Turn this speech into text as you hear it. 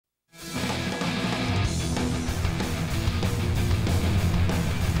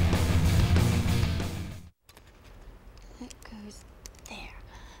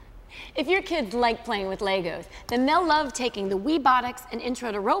If your kids like playing with Legos, then they'll love taking the Weebotics and Intro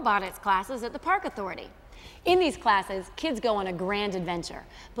to Robotics classes at the Park Authority. In these classes, kids go on a grand adventure,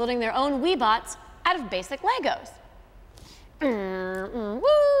 building their own Weebots out of basic Legos.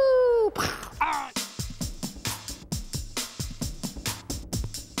 Woo!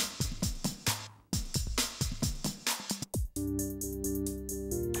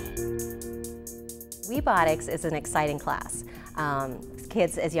 Weebotics is an exciting class.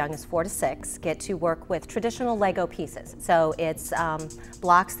 Kids as young as 4 to 6 get to work with traditional Lego pieces. So it's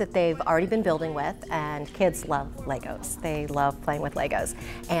blocks that they've already been building with, and kids love Legos. They love playing with Legos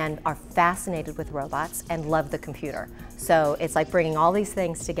and are fascinated with robots and love the computer. So it's like bringing all these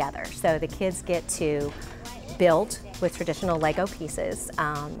things together. So the kids get to build with traditional Lego pieces,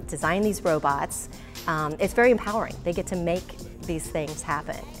 design these robots. It's very empowering. They get to make these things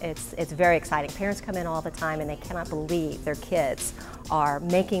happen. It's very exciting. Parents come in all the time and they cannot believe their kids are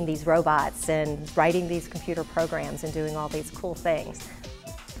making these robots and writing these computer programs and doing all these cool things.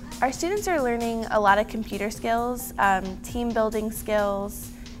 Our students are learning a lot of computer skills, team building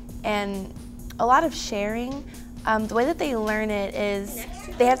skills, and a lot of sharing. The way that they learn it is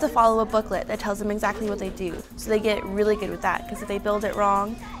they have to follow a booklet that tells them exactly what they do. So they get really good with that, because if they build it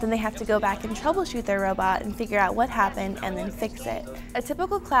wrong, then they have to go back and troubleshoot their robot and figure out what happened and then fix it. A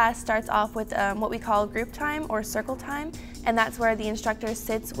typical class starts off with what we call group time or circle time, and that's where the instructor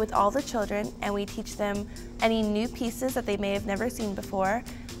sits with all the children and we teach them any new pieces that they may have never seen before.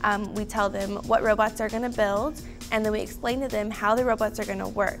 We tell them what robots are going to build, and then we explain to them how the robots are going to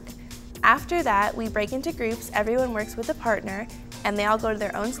work. After that, we break into groups, everyone works with a partner, and they all go to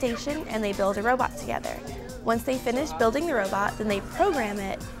their own station and they build a robot together. Once they finish building the robot, then they program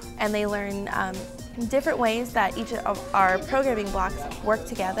it, and they learn different ways that each of our programming blocks work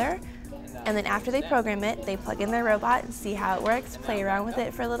together. And then after they program it, they plug in their robot and see how it works, play around with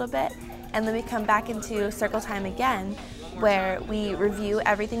it for a little bit, and then we come back into circle time again, where we review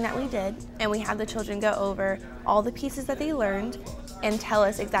everything that we did, and we have the children go over all the pieces that they learned and tell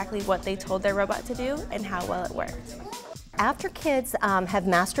us exactly what they told their robot to do and how well it worked. After kids have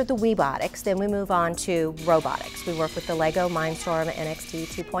mastered the Weebotics, then we move on to robotics. We work with the Lego Mindstorm NXT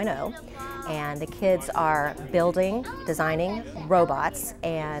 2.0, and the kids are building, designing robots,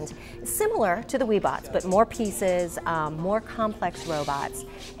 and similar to the Weebots, but more pieces, more complex robots,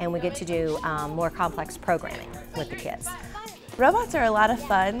 and we get to do more complex programming with the kids. Robots are a lot of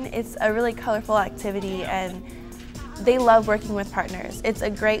fun. It's a really colorful activity, and they love working with partners. It's a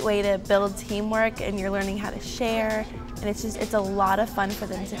great way to build teamwork, and you're learning how to share, and it's a lot of fun for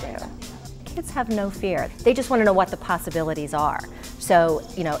them to do. Kids have no fear. They just want to know what the possibilities are. So,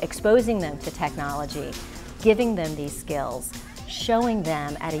 exposing them to technology, giving them these skills, showing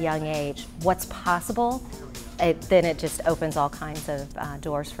them at a young age what's possible, then it just opens all kinds of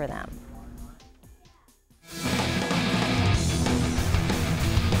doors for them.